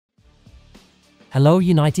Hello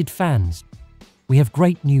United fans! We have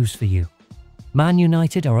great news for you. Man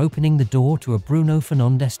United are opening the door to a Bruno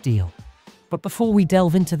Fernandes deal. But before we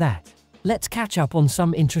delve into that, let's catch up on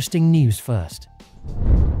some interesting news first.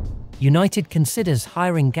 United considers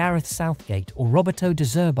hiring Gareth Southgate or Roberto de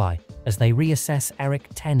Zerbi as they reassess Erik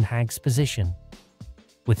Ten Hag's position.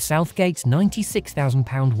 With Southgate's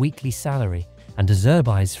 £96,000 weekly salary and de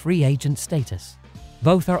Zerbi's free agent status,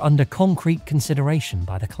 both are under concrete consideration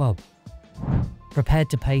by the club. Prepared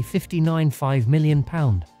to pay £59.5 million,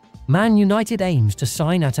 Man United aims to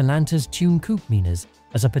sign Atalanta's Teun Koopmeiners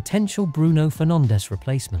as a potential Bruno Fernandes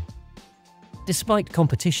replacement. Despite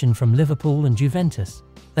competition from Liverpool and Juventus,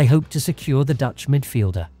 they hope to secure the Dutch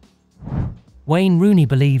midfielder. Wayne Rooney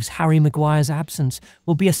believes Harry Maguire's absence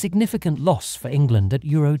will be a significant loss for England at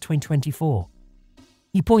Euro 2024.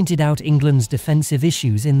 He pointed out England's defensive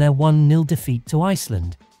issues in their 1-0 defeat to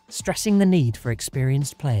Iceland, stressing the need for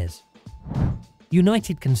experienced players.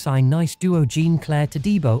 United can sign nice duo Jean-Clair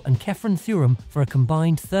Todibo and Teun for a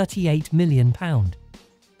combined £38 million.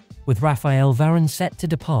 With Raphael Varane set to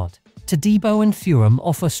depart, Todibo and Teun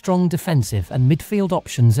offer strong defensive and midfield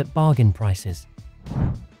options at bargain prices.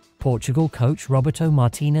 Portugal coach Roberto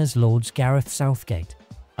Martinez lauds Gareth Southgate,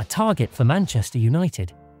 a target for Manchester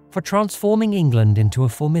United, for transforming England into a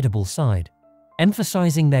formidable side,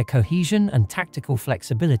 emphasising their cohesion and tactical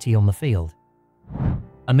flexibility on the field.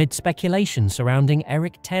 Amid speculation surrounding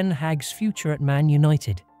Erik Ten Hag's future at Man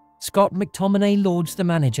United, Scott McTominay lauds the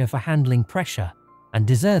manager for handling pressure and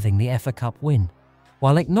deserving the FA Cup win,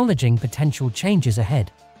 while acknowledging potential changes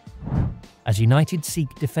ahead. As United seek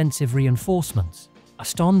defensive reinforcements,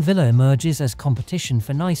 Aston Villa emerges as competition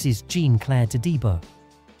for Nice's Jean-Clair Todibo.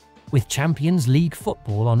 With Champions League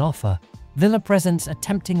football on offer, Villa presents a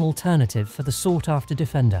tempting alternative for the sought-after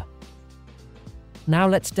defender. Now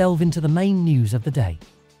let's delve into the main news of the day.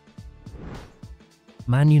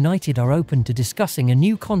 Man United are open to discussing a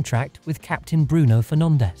new contract with captain Bruno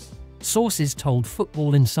Fernandes, sources told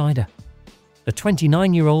Football Insider. The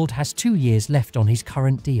 29-year-old has 2 years left on his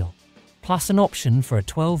current deal, plus an option for a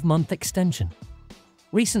 12-month extension.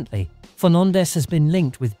 Recently, Fernandes has been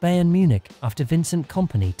linked with Bayern Munich after Vincent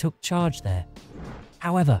Kompany took charge there.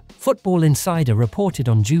 However, Football Insider reported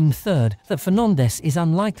on June 3rd that Fernandes is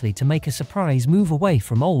unlikely to make a surprise move away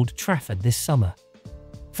from Old Trafford this summer.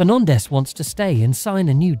 Fernandes wants to stay and sign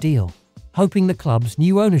a new deal, hoping the club's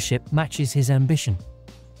new ownership matches his ambition.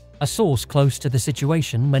 A source close to the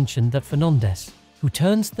situation mentioned that Fernandes, who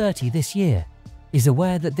turns 30 this year, is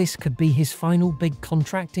aware that this could be his final big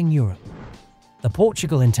contract in Europe. The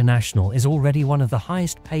Portugal international is already one of the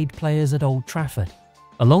highest paid players at Old Trafford,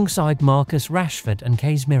 alongside Marcus Rashford and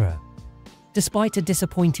Casemiro. Despite a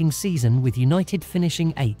disappointing season with United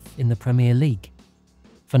finishing 8th in the Premier League,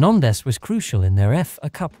 Fernandes was crucial in their FA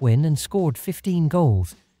Cup win and scored 15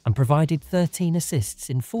 goals and provided 13 assists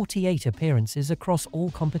in 48 appearances across all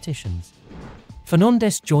competitions.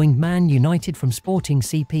 Fernandes joined Man United from Sporting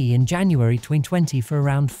CP in January 2020 for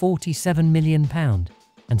around £47 million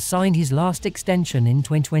and signed his last extension in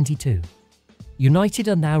 2022. United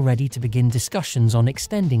are now ready to begin discussions on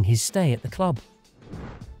extending his stay at the club.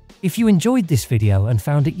 If you enjoyed this video and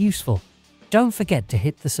found it useful, don't forget to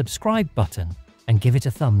hit the subscribe button and give it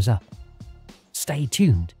a thumbs up. Stay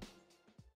tuned.